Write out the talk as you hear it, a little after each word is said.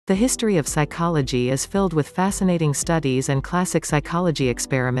The history of psychology is filled with fascinating studies and classic psychology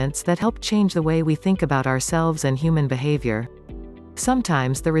experiments that help change the way we think about ourselves and human behavior.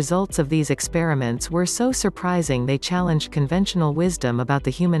 Sometimes the results of these experiments were so surprising they challenged conventional wisdom about the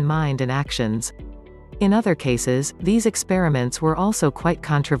human mind and actions. In other cases, these experiments were also quite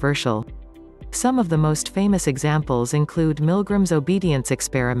controversial. Some of the most famous examples include Milgram's obedience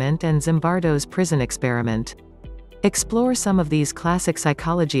experiment and Zimbardo's prison experiment. Explore some of these classic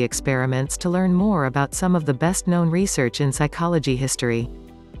psychology experiments to learn more about some of the best-known research in psychology history.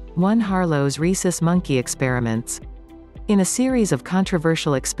 1. Harlow's rhesus monkey experiments. In a series of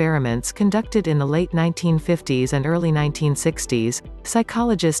controversial experiments conducted in the late 1950s and early 1960s,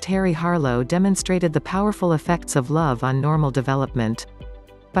 psychologist Harry Harlow demonstrated the powerful effects of love on normal development.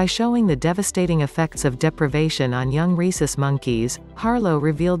 By showing the devastating effects of deprivation on young rhesus monkeys, Harlow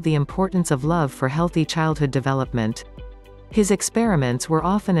revealed the importance of love for healthy childhood development. His experiments were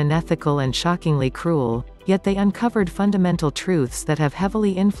often unethical and shockingly cruel, yet they uncovered fundamental truths that have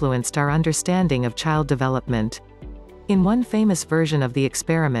heavily influenced our understanding of child development. In one famous version of the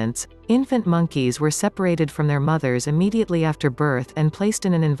experiments, infant monkeys were separated from their mothers immediately after birth and placed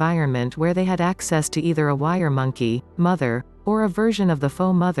in an environment where they had access to either a wire monkey, mother, or a version of the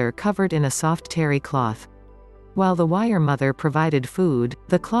faux mother covered in a soft terry cloth. While the wire mother provided food,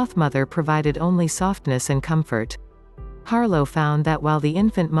 the cloth mother provided only softness and comfort. Harlow found that while the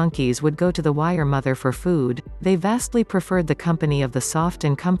infant monkeys would go to the wire mother for food, they vastly preferred the company of the soft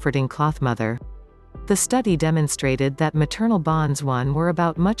and comforting cloth mother. The study demonstrated that maternal bonds were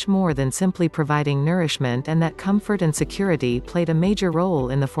about much more than simply providing nourishment, and that comfort and security played a major role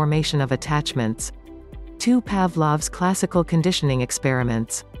in the formation of attachments. 2. Pavlov's classical conditioning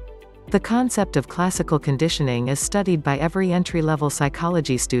experiments. The concept of classical conditioning is studied by every entry-level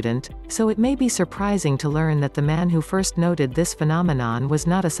psychology student, so it may be surprising to learn that the man who first noted this phenomenon was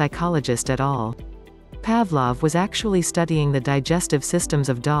not a psychologist at all. Pavlov was actually studying the digestive systems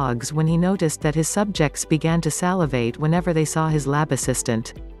of dogs when he noticed that his subjects began to salivate whenever they saw his lab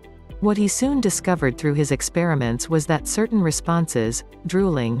assistant. What he soon discovered through his experiments was that certain responses,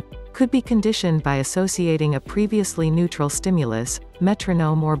 drooling, could be conditioned by associating a previously neutral stimulus,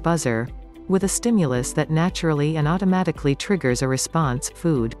 metronome or buzzer, with a stimulus that naturally and automatically triggers a response,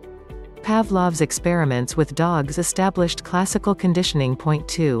 food. Pavlov's experiments with dogs established classical conditioning. Point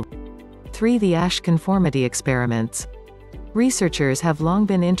 2. 3. The Asch conformity experiments. Researchers have long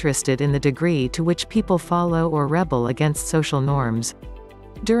been interested in the degree to which people follow or rebel against social norms.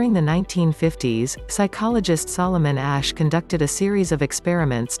 During the 1950s, psychologist Solomon Asch conducted a series of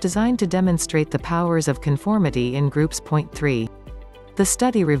experiments designed to demonstrate the powers of conformity in groups. Point 3. The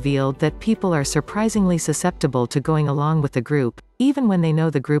study revealed that people are surprisingly susceptible to going along with the group, even when they know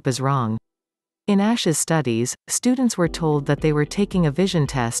the group is wrong. In Asch's studies, students were told that they were taking a vision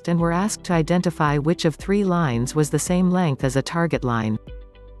test and were asked to identify which of 3 lines was the same length as a target line.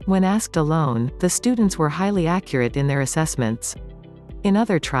 When asked alone, the students were highly accurate in their assessments. In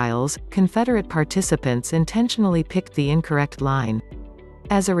other trials, Confederate participants intentionally picked the incorrect line.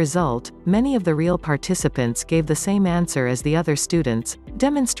 As a result, many of the real participants gave the same answer as the other students,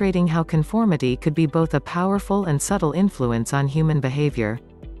 demonstrating how conformity could be both a powerful and subtle influence on human behavior.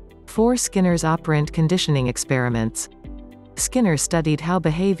 4. Skinner's operant conditioning experiments. Skinner studied how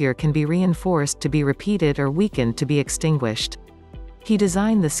behavior can be reinforced to be repeated or weakened to be extinguished. He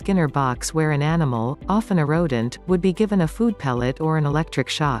designed the Skinner box where an animal, often a rodent, would be given a food pellet or an electric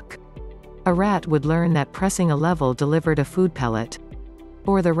shock. A rat would learn that pressing a lever delivered a food pellet.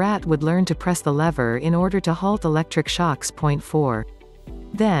 Or the rat would learn to press the lever in order to halt electric shocks. Point 4.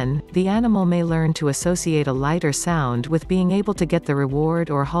 Then, the animal may learn to associate a light or sound with being able to get the reward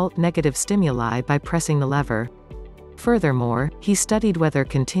or halt negative stimuli by pressing the lever. Furthermore, he studied whether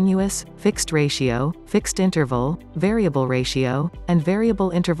continuous, fixed ratio, fixed interval, variable ratio, and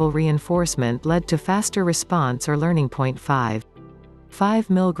variable interval reinforcement led to faster response or learning. Point 5. 5.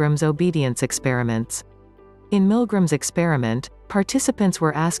 Milgram's obedience experiments. In Milgram's experiment, participants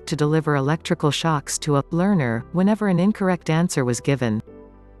were asked to deliver electrical shocks to a learner whenever an incorrect answer was given.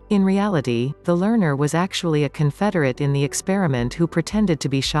 In reality, the learner was actually a Confederate in the experiment who pretended to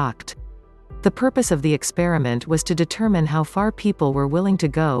be shocked. The purpose of the experiment was to determine how far people were willing to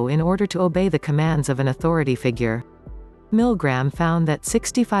go in order to obey the commands of an authority figure. Milgram found that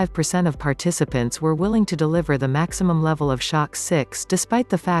 65% of participants were willing to deliver the maximum level of shock 6 despite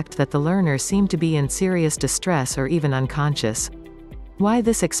the fact that the learner seemed to be in serious distress or even unconscious. Why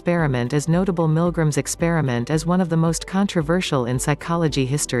this experiment is notable. Milgram's experiment is one of the most controversial in psychology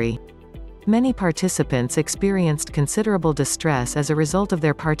history. Many participants experienced considerable distress as a result of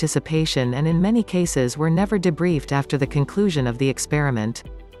their participation and in many cases were never debriefed after the conclusion of the experiment.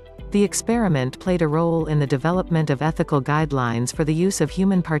 The experiment played a role in the development of ethical guidelines for the use of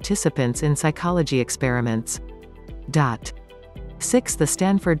human participants in psychology experiments. 6. The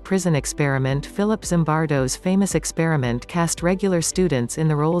Stanford Prison Experiment. Philip Zimbardo's famous experiment cast regular students in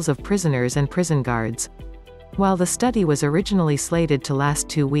the roles of prisoners and prison guards. While the study was originally slated to last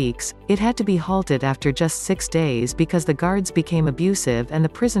 2 weeks, it had to be halted after just 6 days because the guards became abusive and the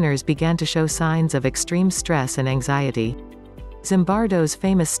prisoners began to show signs of extreme stress and anxiety. Zimbardo's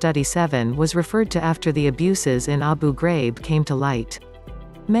famous Study 7 was referred to after the abuses in Abu Ghraib came to light.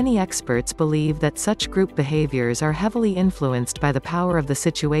 Many experts believe that such group behaviors are heavily influenced by the power of the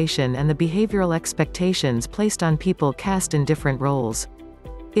situation and the behavioral expectations placed on people cast in different roles.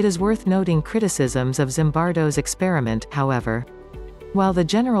 It is worth noting criticisms of Zimbardo's experiment, however. While the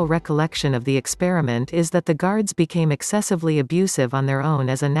general recollection of the experiment is that the guards became excessively abusive on their own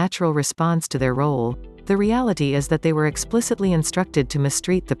as a natural response to their role, the reality is that they were explicitly instructed to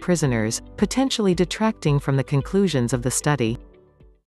mistreat the prisoners, potentially detracting from the conclusions of the study.